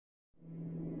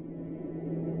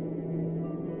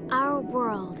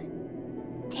world,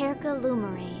 Terca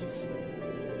Lumares.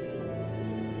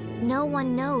 No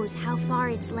one knows how far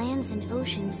its lands and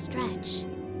oceans stretch.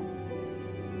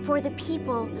 For the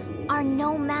people are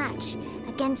no match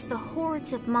against the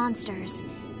hordes of monsters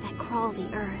that crawl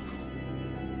the earth.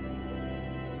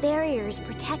 Barriers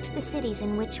protect the cities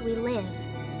in which we live,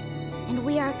 and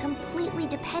we are completely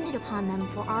dependent upon them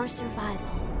for our survival.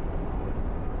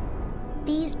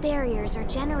 These barriers are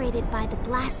generated by the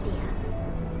Blastia.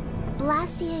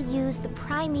 Blastia use the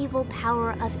primeval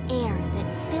power of air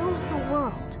that fills the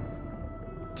world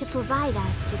to provide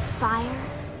us with fire,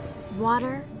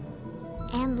 water,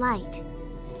 and light.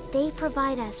 They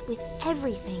provide us with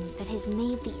everything that has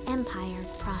made the Empire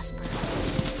prosper.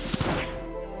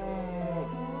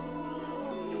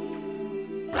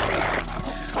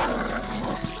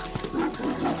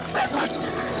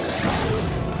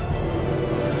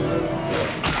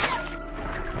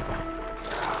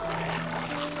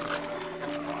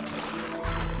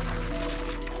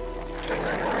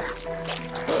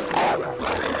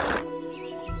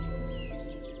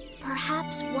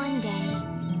 Perhaps one day,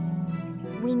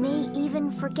 we may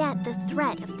even forget the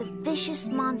threat of the vicious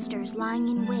monsters lying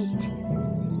in wait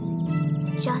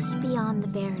just beyond the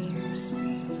barriers.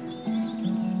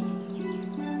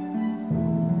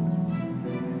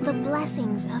 The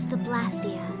blessings of the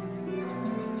Blastia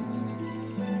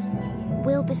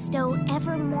will bestow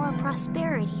ever more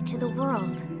prosperity to the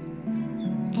world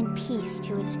and peace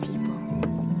to its people.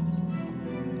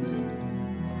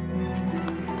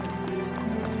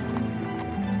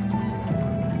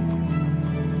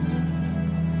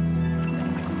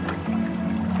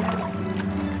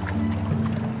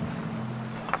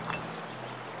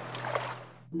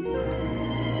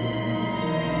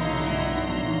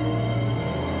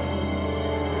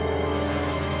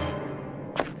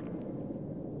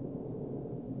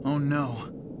 Oh no.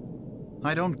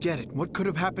 I don't get it. What could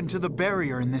have happened to the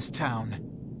barrier in this town?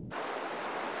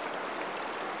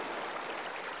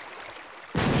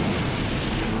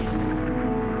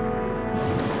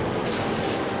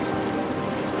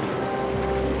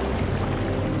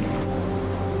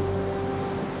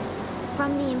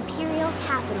 From the Imperial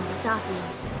capital,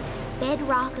 Zothios,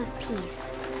 bedrock of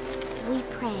peace, we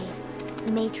pray,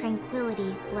 may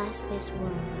tranquility bless this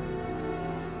world.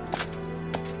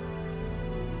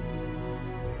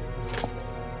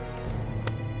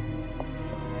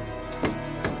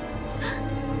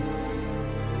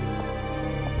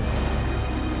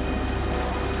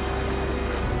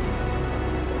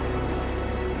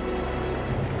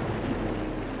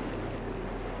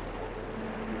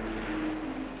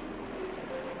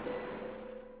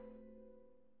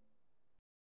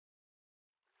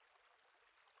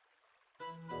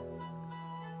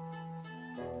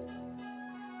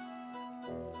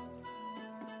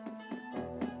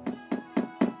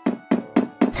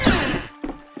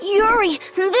 Yuri,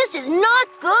 this is not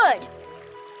good!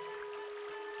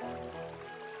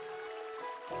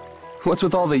 What's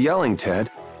with all the yelling,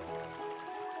 Ted?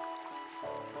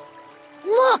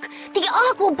 Look! The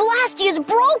Aqua Blastia is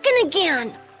broken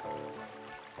again!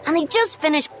 And they just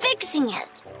finished fixing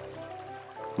it!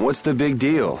 What's the big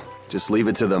deal? Just leave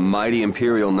it to the mighty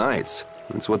Imperial Knights.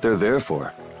 That's what they're there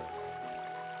for.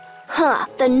 Huh,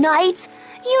 the Knights?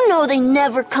 You know they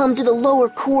never come to the lower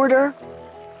quarter.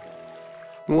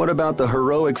 What about the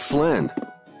heroic Flynn?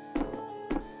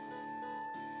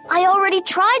 I already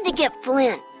tried to get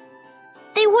Flynn.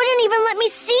 They wouldn't even let me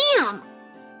see him.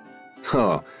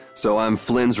 Oh, so I'm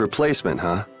Flynn's replacement,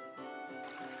 huh?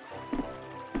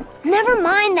 Never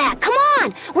mind that. Come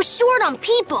on! We're short on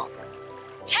people.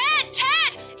 Ted!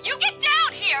 You get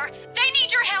down here! They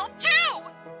need your help, too!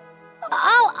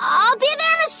 I'll be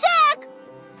there in a sec!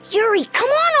 Yuri, come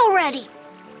on already!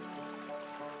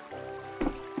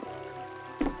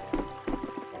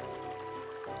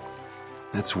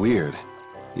 That's weird.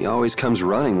 He always comes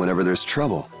running whenever there's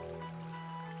trouble.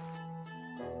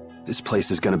 This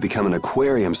place is gonna become an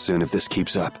aquarium soon if this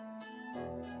keeps up.